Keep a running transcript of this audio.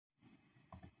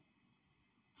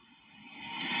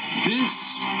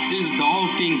This is the All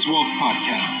Things Wealth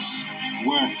Podcast,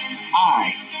 where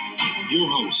I, your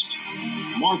host,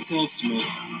 Martez Smith,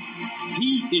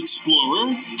 the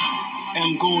explorer,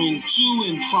 am going to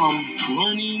and from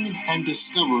learning and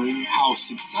discovering how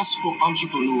successful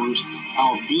entrepreneurs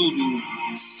are building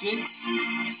 6,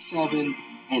 7,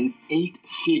 and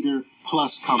 8-figure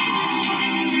plus companies.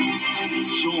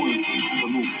 Join the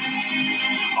movement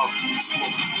of the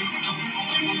explorers.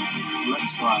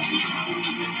 Let's ride.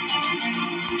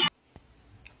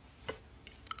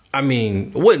 I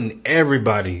mean, wouldn't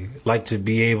everybody like to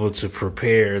be able to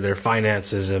prepare their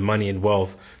finances and money and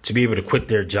wealth to be able to quit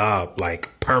their job like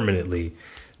permanently?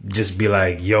 Just be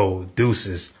like, yo,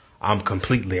 deuces, I'm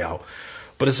completely out.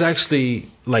 But it's actually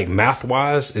like math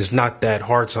wise, it's not that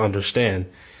hard to understand.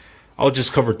 I'll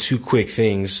just cover 2 quick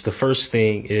things. The first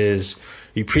thing is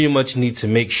you pretty much need to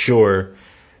make sure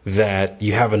that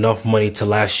you have enough money to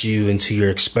last you into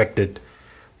your expected,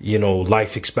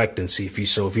 life expectancy.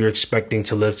 If you're expecting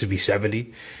to live to be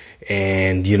 70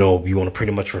 and, you want to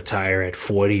pretty much retire at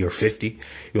 40 or 50, you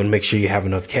want to make sure you have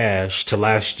enough cash to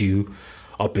last you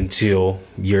up until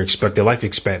your expected life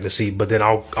expectancy. But then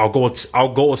I'll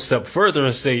go a step further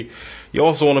and say you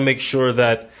also want to make sure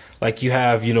that like you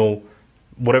have,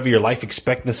 whatever your life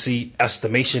expectancy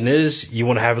estimation is, you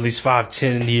want to have at least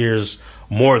 5-10 years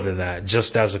more than that,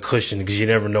 just as a cushion, because you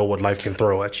never know what life can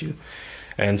throw at you.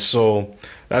 And so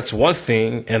that's one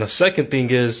thing. And a second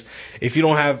thing is if you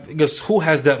don't have, because who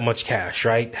has that much cash,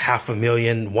 right?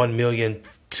 $500,000, $1 million,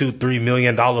 $2-3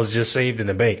 million just saved in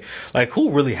the bank. Like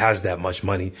who really has that much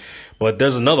money? But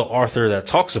there's another author that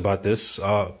talks about this.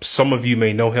 Some of you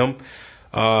may know him.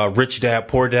 Rich Dad,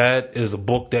 Poor Dad is the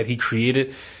book that he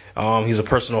created. He's a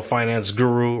personal finance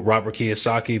guru, Robert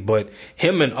Kiyosaki, but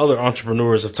him and other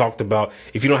entrepreneurs have talked about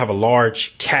if you don't have a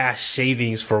large cash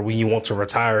savings for when you want to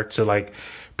retire to like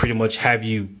pretty much have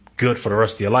you good for the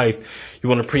rest of your life, you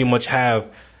want to pretty much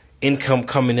have income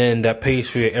coming in that pays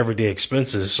for your everyday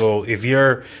expenses. So if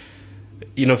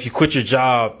if you quit your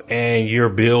job and your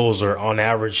bills are on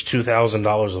average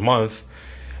 $2,000 a month,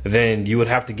 then you would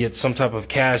have to get some type of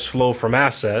cash flow from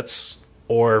assets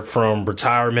or from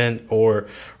retirement or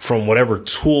from whatever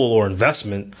tool or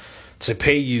investment to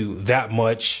pay you that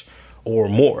much or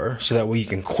more so that way you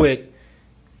can quit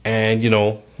and,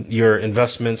 your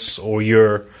investments or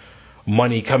your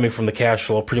money coming from the cash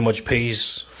flow pretty much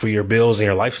pays for your bills and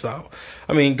your lifestyle.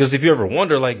 I mean, because if you ever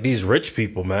wonder, like these rich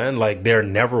people, man, like they're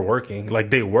never working. Like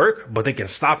they work, but they can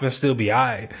stop and still be all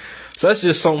right. So that's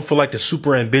just something for like the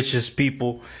super ambitious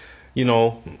people. If you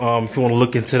want to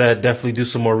look into that, definitely do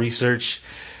some more research.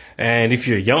 And if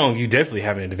you're young, you definitely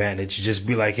have an advantage. Just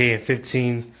be like, hey, in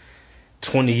 15,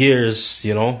 20 years,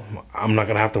 I'm not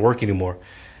going to have to work anymore.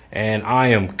 And I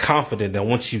am confident that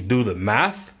once you do the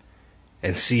math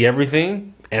and see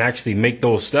everything and actually make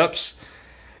those steps,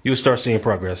 you'll start seeing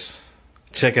progress.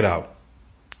 Check it out.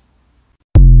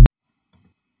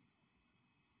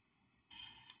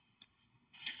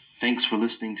 Thanks for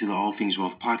listening to the All Things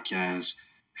Wealth Podcast.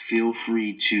 Feel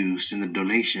free to send a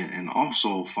donation and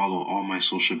also follow all my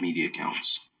social media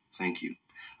accounts. Thank you.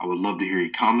 I would love to hear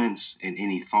your comments and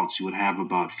any thoughts you would have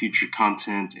about future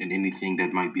content and anything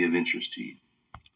that might be of interest to you.